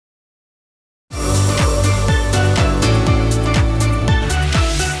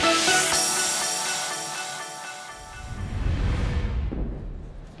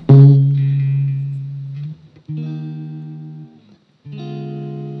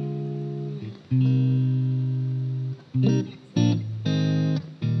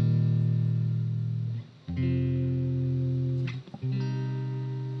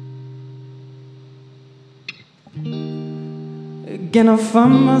Again I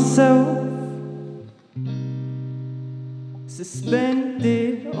find myself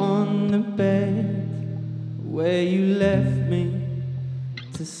suspended on the bed where you left me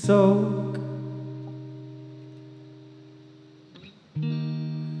to soak.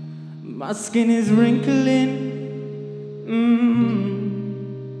 My skin is wrinkling.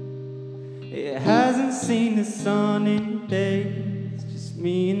 It hasn't seen the sun in days. Just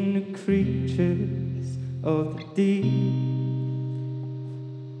me and the creatures of the deep.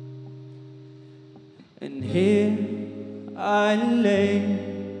 And here I lay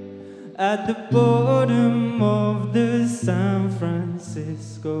at the bottom of the San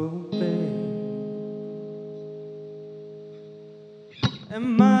Francisco Bay.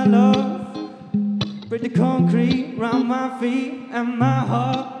 And my love break the concrete round my feet, and my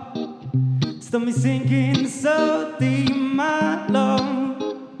heart stop me sinking so deep. My love,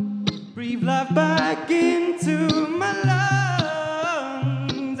 breathe life back into my lungs.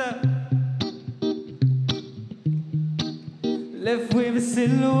 Left with a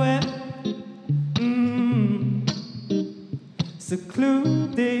silhouette,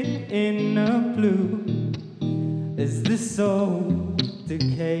 secluded in the blue, as the soul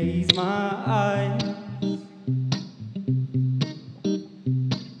decays my eyes.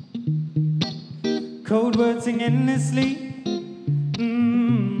 Cold words sing endlessly,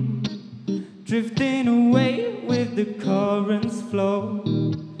 drifting away with the current's flow.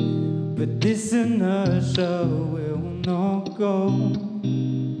 But this inertia will not go.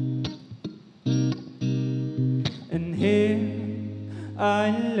 And here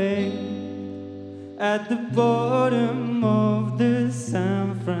I lay at the bottom of the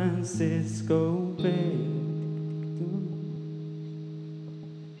San Francisco Bay.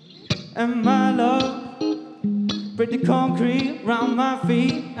 And my love break the concrete round my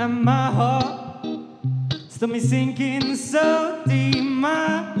feet, and my heart stop me sinking so deep.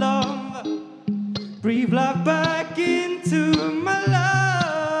 My love, breathe life back into my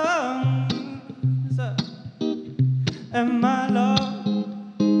lungs. And my love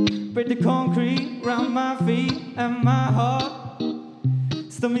break the concrete round my feet, and my heart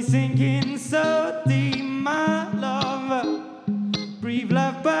stop me sinking so deep. My love, breathe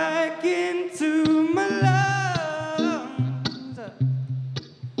life back into my lungs.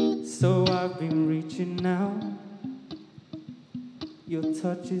 So I've been reaching out. Your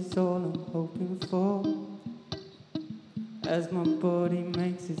touch is all I'm hoping for, as my body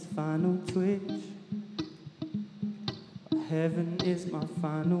makes its final twitch. Heaven is my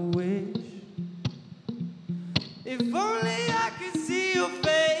final wish. If only I could see your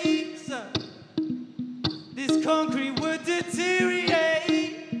face, this concrete would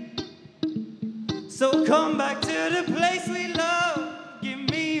deteriorate. So come back to the place we love. Give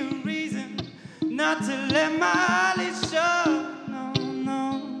me a reason not to let my eyelids shut. No,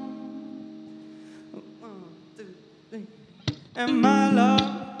 no. 1, 2, 3. And my love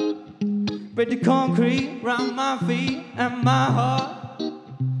break the concrete round my feet, and my heart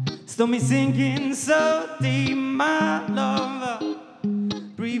stop me sinking so deep. My love,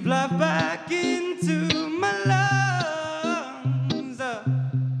 breathe life back into my lungs.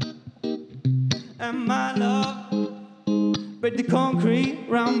 And my love break the concrete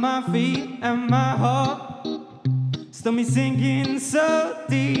round my feet, and my heart stop me sinking so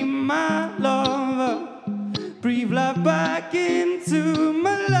deep. My love, breathe life back into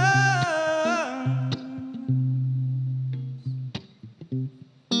my lungs.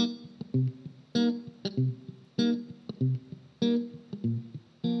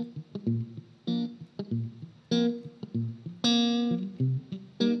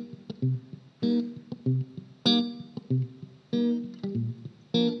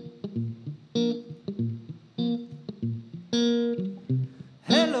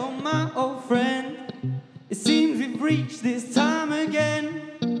 Hello, my old friend. It seems we've reached this time again.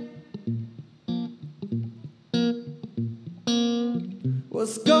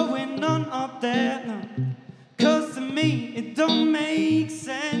 What's going on up there now? 'Cause to me it don't make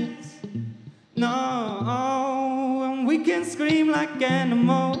sense. No, and we can scream like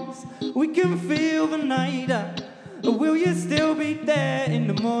animals. We can feel the night. Will you still be there in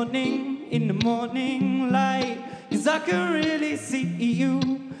the morning light? 'Cause I can really see you,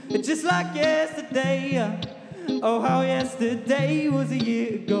 just like yesterday. Oh, how yesterday was a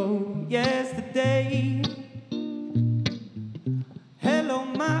year ago. Yesterday. Hello,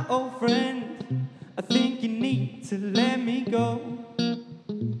 my old friend. I think you need to let me go.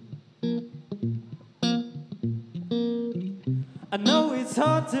 I know it's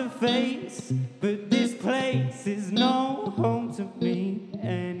hard to face, but this place is no home to me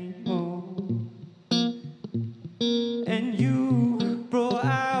anymore. And you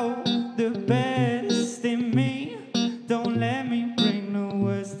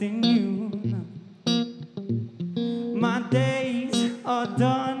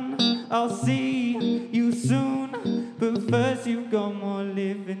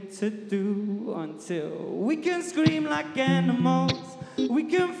living to do until we can scream like animals. We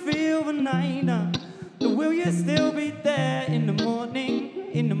can feel the night. Will you still be there in the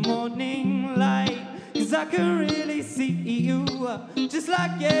morning light? 'Cause I can really see you just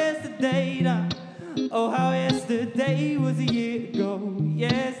like yesterday. Oh, how yesterday was a year ago.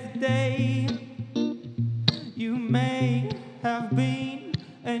 Yesterday you may have been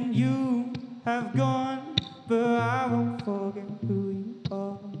and you have gone, but I won't forget who you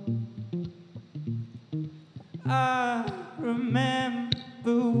are. I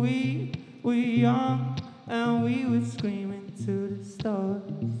remember we were young and we were screaming to the stars.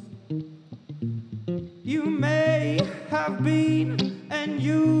 You may have been and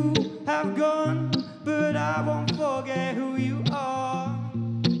you have gone, but I won't forget who you are.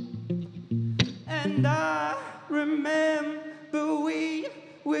 And I remember we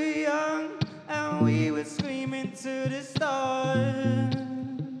were young and we were screaming to the stars.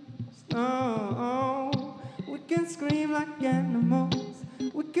 Oh, we can scream like animals.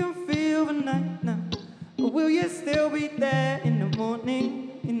 We can feel the night now. Will you still be there in the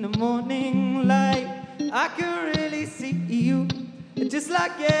morning light? I can really see you just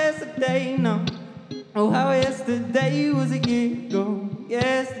like yesterday now. Oh, how yesterday was a year ago.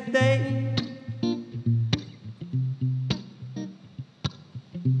 Yesterday.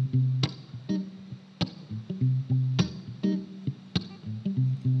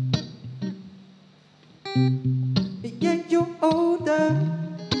 Yeah, you're older.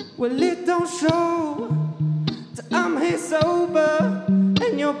 Well, it don't show. I'm here sober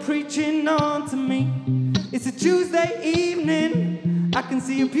and you're preaching on to me. It's a Tuesday evening, I can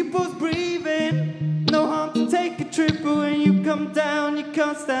see your pupils breathing. No harm to take a trip, but when you come down, you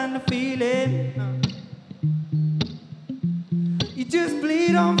can't stand the feeling. You just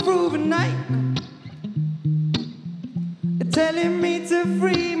bleed on through the night, telling me to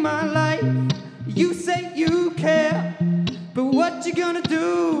free my life. You say you care, but what you gonna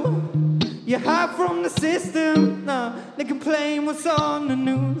do? You hide from the system, they complain what's on the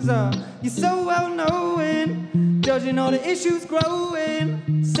news. You're so well knowing, judging all the issues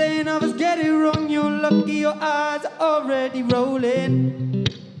growing, saying others get it wrong. You're lucky your eyes are already rolling.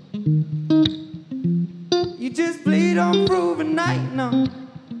 You just bleed on through the night now,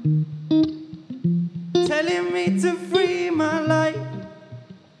 telling me to free my life.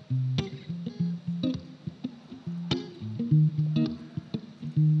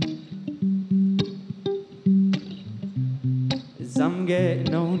 As I'm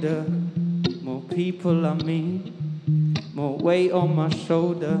getting older, more people I meet, more weight on my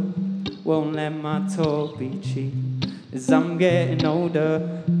shoulder, won't let my talk be cheap. As I'm getting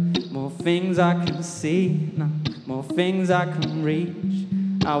older, more things I can see, more things I can reach,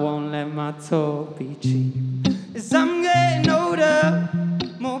 I won't let my talk be cheap. As I'm getting older,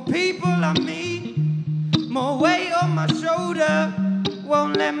 more people I meet, more weight on my shoulder,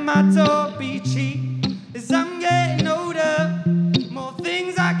 won't let my talk be cheap. As I'm getting older, more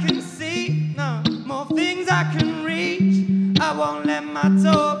things I can see, more things I can reach, I won't let my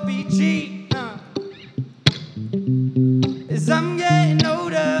talk be cheap. As I'm getting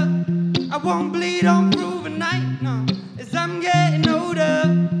older, I won't bleed on through the night. As I'm getting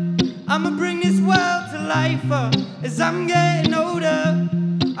older, I'ma bring this world to life. As I'm getting older,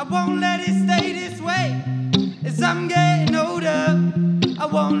 I won't let it stay this way. As I'm getting older, I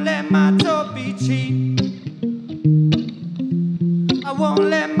won't let my talk be cheap. I won't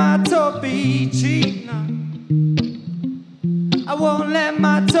let my talk be cheap. No. I won't let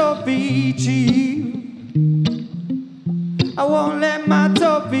my talk be cheap. I won't let my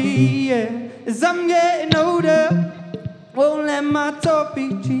talk be, yeah. As I'm getting older, won't let my talk be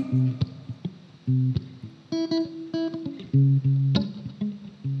cheap.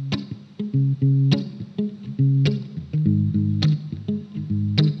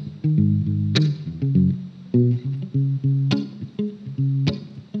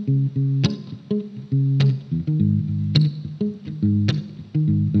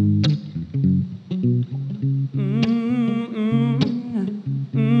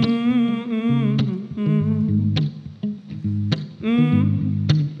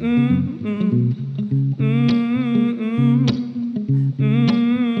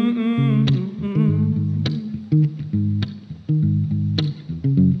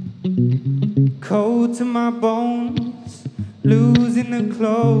 Cold to my bones, losing the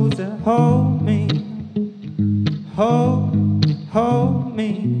clothes that hold me, hold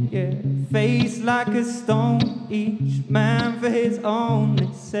me, yeah. Face like a stone, each man for his own, they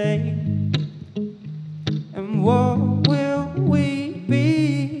say. And what will we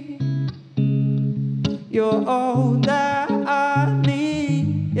be? You're all that I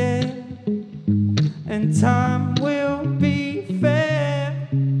need.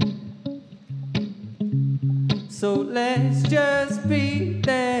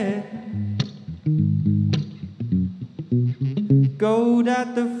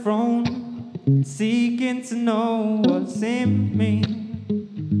 throne, seeking to know what's in me,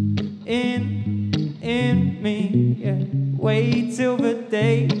 in me, yeah. Wait till the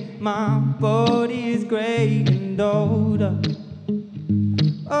day my body is grey and older.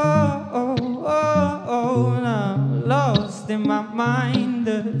 Oh, oh, oh, oh, now lost in my mind,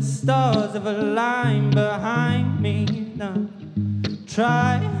 the stars have aligned behind me. Now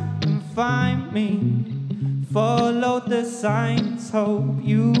try and find me, follow the signs, hope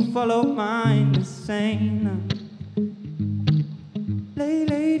you follow mine the same. Now,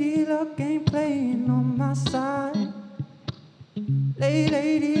 Lady Luck ain't playing on my side.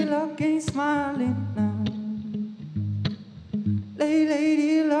 Lady Luck ain't smiling now.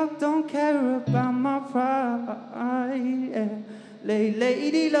 Lady Luck don't care about my pride. Yeah.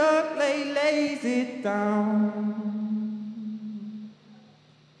 Lady Luck lays it down.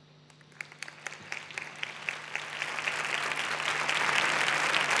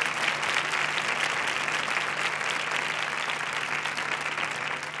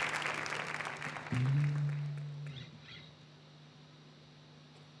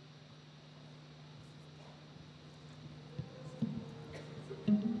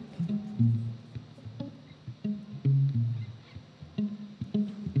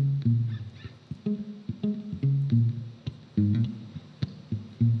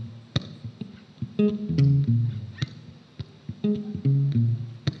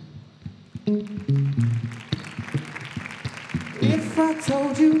 If I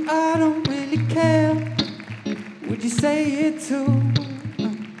told you I don't really care, would you say it too?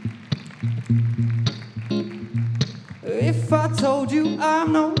 If I told you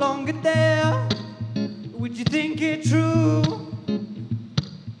I'm no longer there, would you think it true?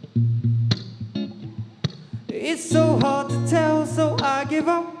 It's so hard to tell, so I give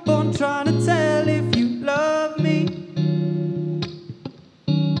up on trying to tell if you love me.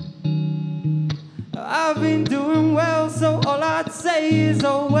 I've been doing well, so all I'd say is,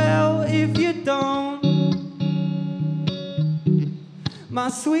 oh well, if you don't. My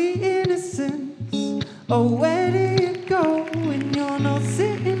sweet innocence, oh where do you go when you're not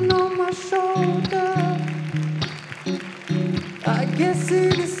sitting on my shoulder? I guess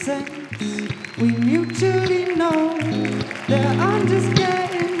in a sense, we mutually know that I'm just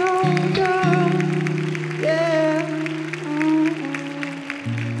getting older, yeah.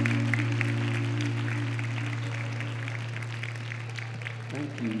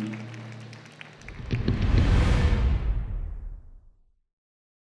 Thank you.